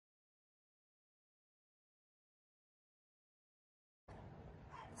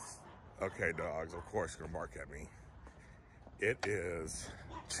Okay, dogs, of course you're gonna bark at me. It is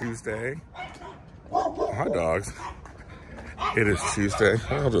Tuesday. Hi, dogs. It is Tuesday.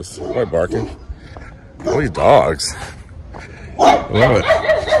 I'll just, why barking? All these dogs. I love it.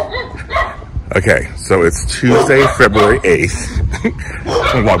 Okay, so it's Tuesday, February 8th.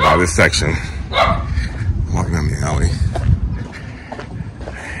 I'm gonna walk by this section. Walking down the alley.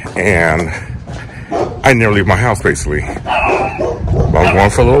 And I never leave my house, basically. I was going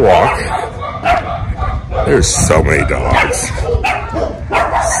for a little walk. There's so many dogs.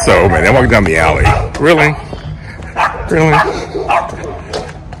 So many. I'm walking down the alley. Really? Really?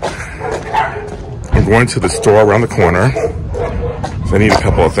 I'm going to the store around the corner. So I need a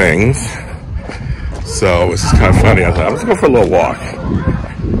couple of things. So it's kind of funny. I thought, I'm just going for a little walk.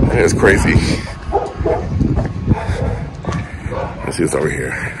 It is crazy. Let's see what's over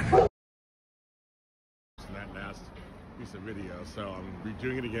here. That last piece of video. So I'm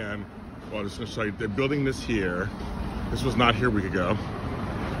redoing it again. Well, I'm just going to show you. They're building this here. This was not here a week ago.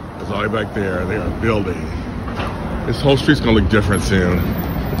 It was all the way back there. They are building. This whole street's going to look different soon.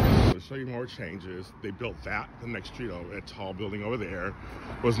 To show you more changes, they built that, the next street over, a tall building over there.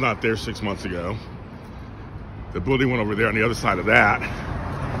 Was not there 6 months ago. The building went over there on the other side of that.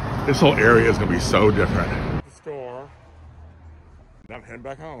 This whole area is going to be so different. The store. Now I'm heading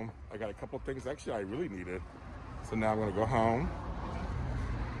back home. I got a couple of things actually I really needed. So now I'm going to go home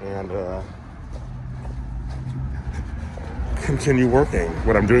and continue working.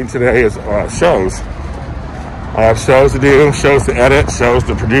 What I'm doing today is shows. I have shows to do, shows to edit, shows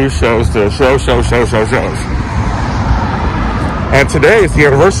to produce, shows to shows. And today is the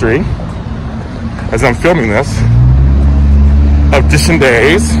anniversary, as I'm filming this, of Dishin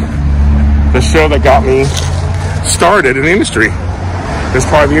Days, the show that got me started in the industry, this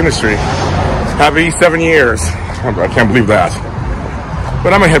part of the industry. Happy 7 years. I can't believe that.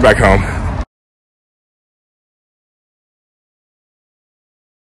 But I'm gonna head back home.